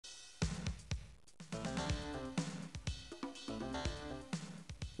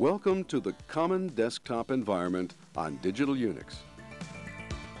Welcome to the Common Desktop Environment on Digital Unix.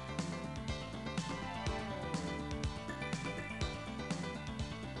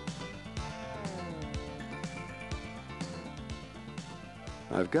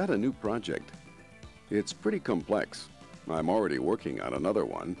 I've got a new project. It's pretty complex. I'm already working on another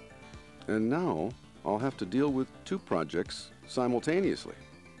one. And now I'll have to deal with two projects simultaneously.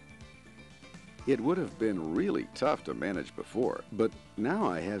 It would have been really tough to manage before, but now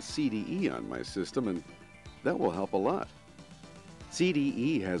I have CDE on my system and that will help a lot.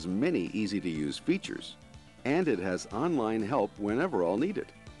 CDE has many easy-to-use features, and it has online help whenever I'll need it.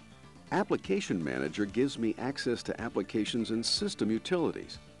 Application Manager gives me access to applications and system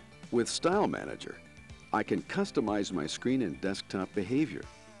utilities. With Style Manager, I can customize my screen and desktop behavior,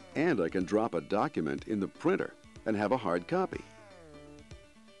 and I can drop a document in the printer and have a hard copy.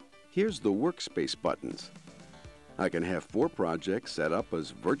 Here's the workspace buttons. I can have 4 projects set up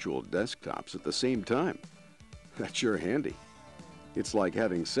as virtual desktops at the same time. That's sure handy. It's like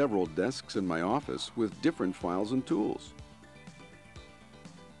having several desks in my office with different files and tools.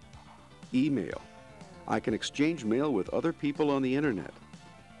 Email. I can exchange mail with other people on the internet.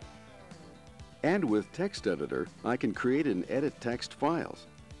 And with Text Editor, I can create and edit text files.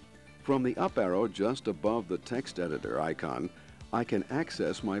 From the up arrow just above the Text Editor icon, I can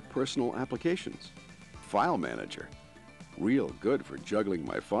access my personal applications. File Manager. Real good for juggling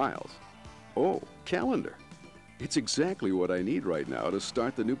my files. Oh, Calendar. It's exactly what I need right now to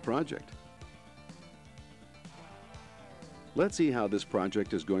start the new project. Let's see how this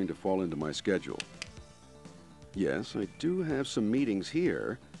project is going to fall into my schedule. Yes, I do have some meetings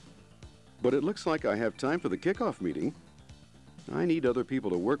here, but it looks like I have time for the kickoff meeting. I need other people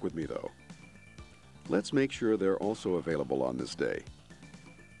to work with me though. Let's make sure they're also available on this day.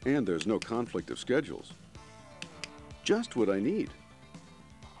 And there's no conflict of schedules. Just what I need.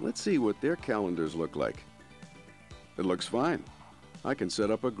 Let's see what their calendars look like. It looks fine. I can set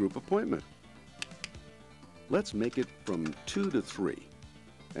up a group appointment. Let's make it from 2 to 3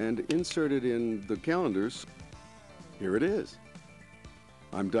 and insert it in the calendars. Here it is.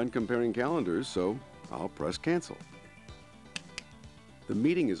 I'm done comparing calendars, so I'll press cancel. The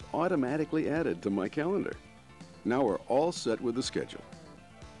meeting is automatically added to my calendar. Now we're all set with the schedule.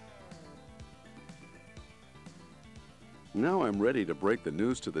 Now I'm ready to break the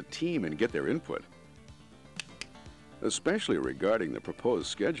news to the team and get their input, especially regarding the proposed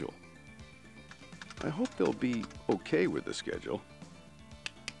schedule. I hope they'll be okay with the schedule.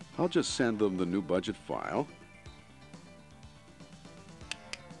 I'll just send them the new budget file.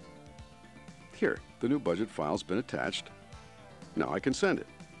 Here, the new budget file's been attached. Now I can send it.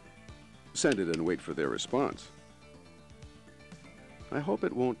 Send it and wait for their response. I hope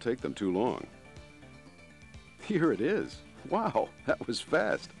it won't take them too long. Here it is. Wow, that was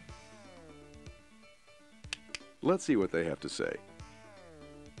fast. Let's see what they have to say.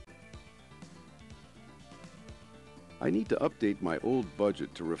 I need to update my old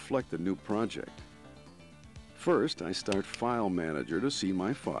budget to reflect the new project. First, I start File Manager to see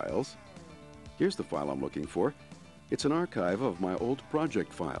my files. Here's the file I'm looking for. It's an archive of my old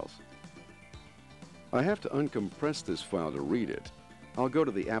project files. I have to uncompress this file to read it. I'll go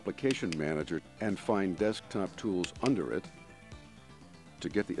to the Application Manager and find Desktop Tools under it. To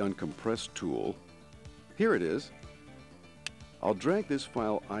get the uncompress tool, here it is. I'll drag this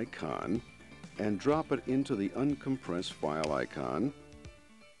file icon and drop it into the uncompress file icon.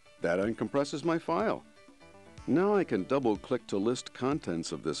 That uncompresses my file. Now I can double-click to list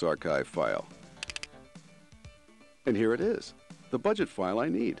contents of this archive file. And here it is, the budget file I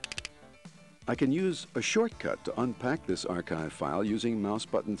need. I can use a shortcut to unpack this archive file using mouse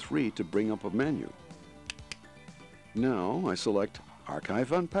button 3 to bring up a menu. Now I select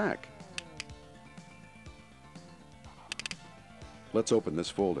Archive Unpack. Let's open this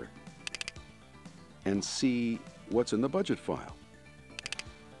folder and see what's in the budget file.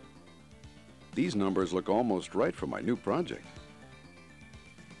 These numbers look almost right for my new project.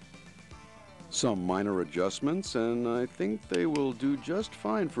 Some minor adjustments, and I think they will do just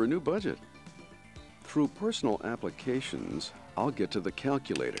fine for a new budget. Through personal applications, I'll get to the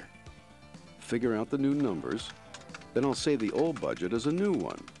calculator, figure out the new numbers, then I'll save the old budget as a new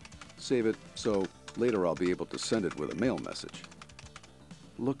one. Save it so later I'll be able to send it with a mail message.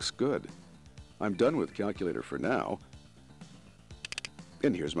 Looks good. I'm done with calculator for now.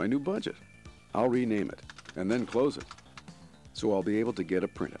 And here's my new budget. I'll rename it and then close it, so I'll be able to get a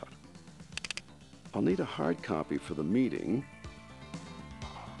printout. I'll need a hard copy for the meeting.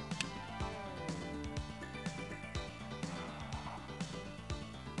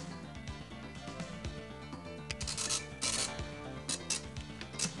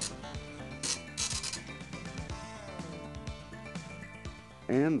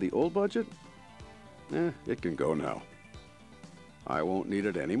 And the old budget? It can go now. I won't need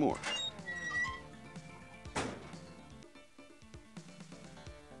it anymore.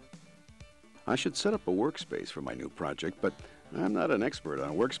 I should set up a workspace for my new project, but I'm not an expert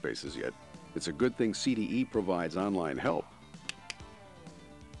on workspaces yet. It's a good thing CDE provides online help.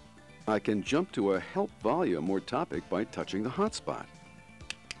 I can jump to a help volume or topic by touching the hotspot.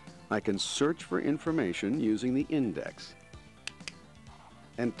 I can search for information using the index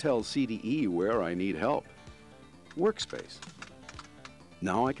and tell CDE where I need help. Workspace.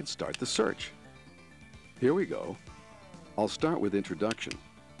 Now I can start the search. Here we go. I'll start with introduction.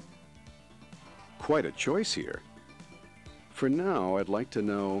 Quite a choice here. For now, I'd like to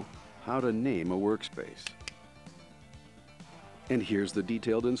know how to name a workspace. And here's the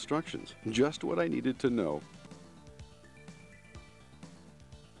detailed instructions, just what I needed to know.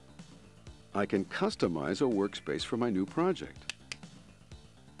 I can customize a workspace for my new project.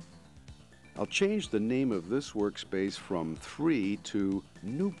 I'll change the name of this workspace from 3 to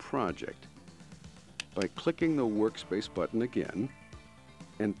New Project by clicking the Workspace button again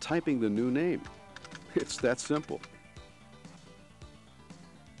and typing the new name. It's that simple.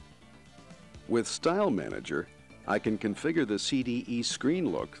 With Style Manager, I can configure the CDE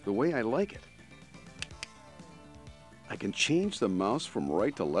screen look the way I like it. I can change the mouse from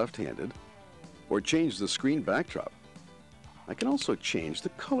right to left-handed or change the screen backdrop. I can also change the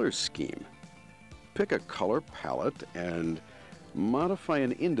color scheme. Pick a color palette and modify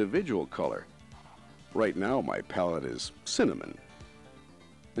an individual color. Right now my palette is cinnamon.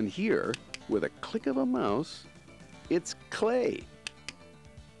 And here, with a click of a mouse, it's clay.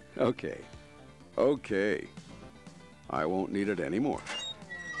 Okay. I won't need it anymore.